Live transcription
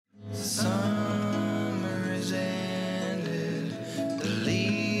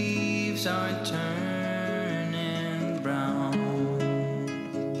leaves are turning brown.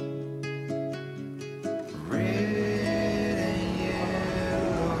 Red and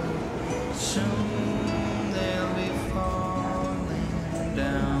yellow, soon they'll be falling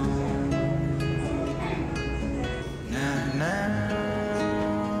down. Now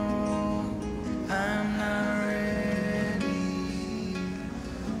I'm not ready,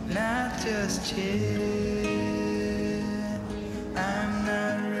 not just yet. I'm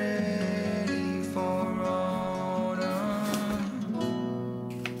not ready for autumn.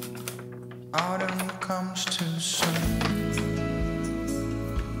 Autumn comes too soon.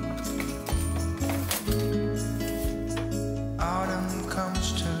 Autumn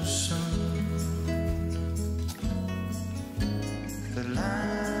comes too soon. The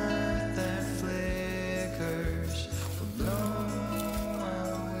light that flickers will blow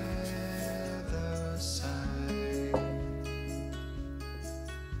away the side.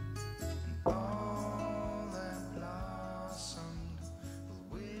 And all that blossomed will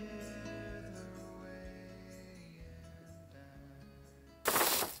wither away and die.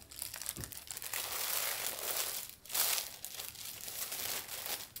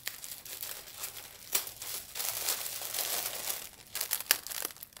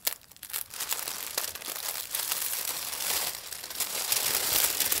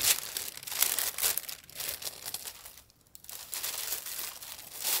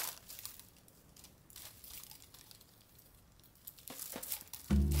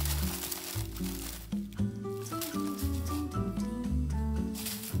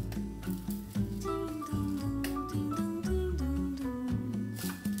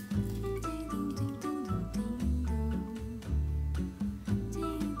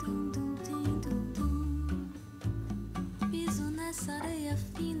 Piso nessa areia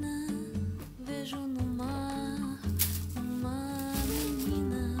fina, vejo no mar uma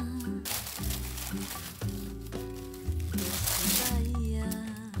menina. Doce Bahia.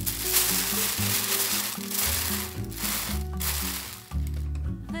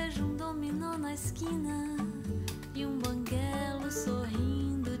 Vejo dominó na esquina e banguelo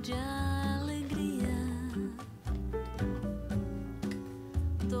sorrindo de alegria.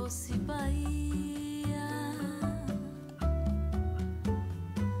 Doce Bahia.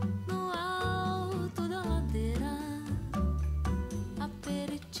 No alto da ladeira,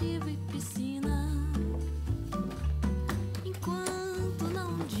 aperitivo e piscina. Enquanto na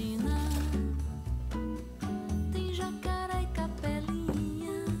ondina tem jacaré e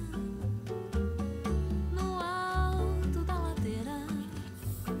capelinha. No alto da ladeira,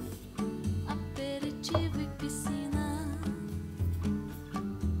 aperitivo e piscina.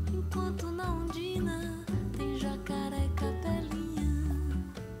 Enquanto na ondina tem jacaré e capelinha.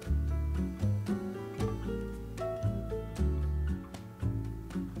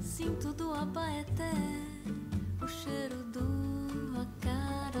 Sinto do abaeté o cheiro do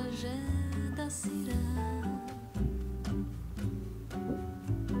acarajé da cirá.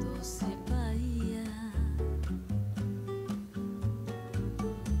 Doce Bahia.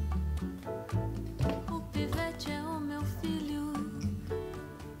 O pivete é o meu filho,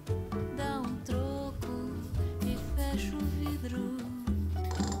 dá troco e fecha o vidro.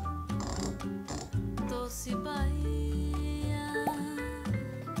 Doce Bahia.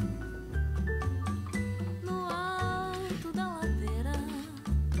 No alto da ladeira,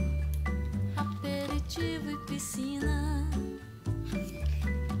 aperitivo e piscina.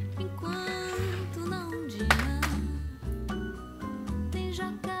 Enquanto na ondina tem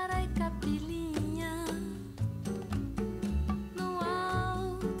jacaré e capilinha. No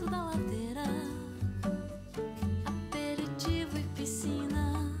alto da ladeira, aperitivo e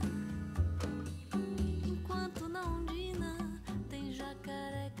piscina. Enquanto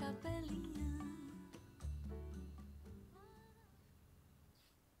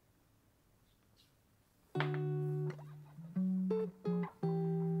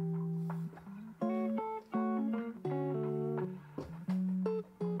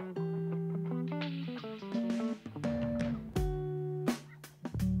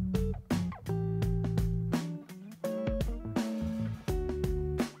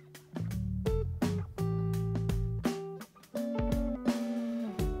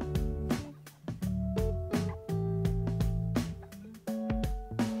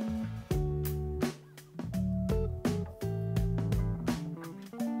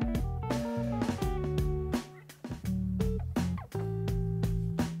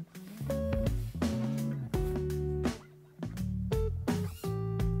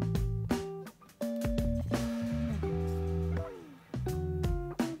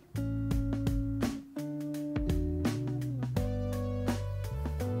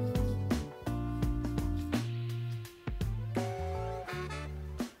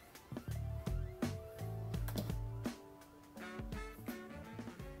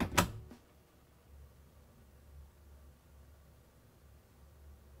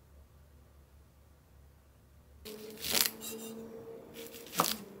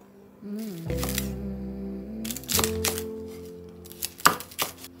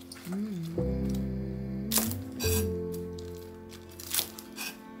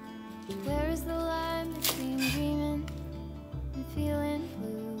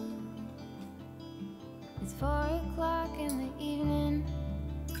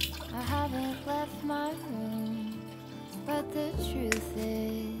the truth is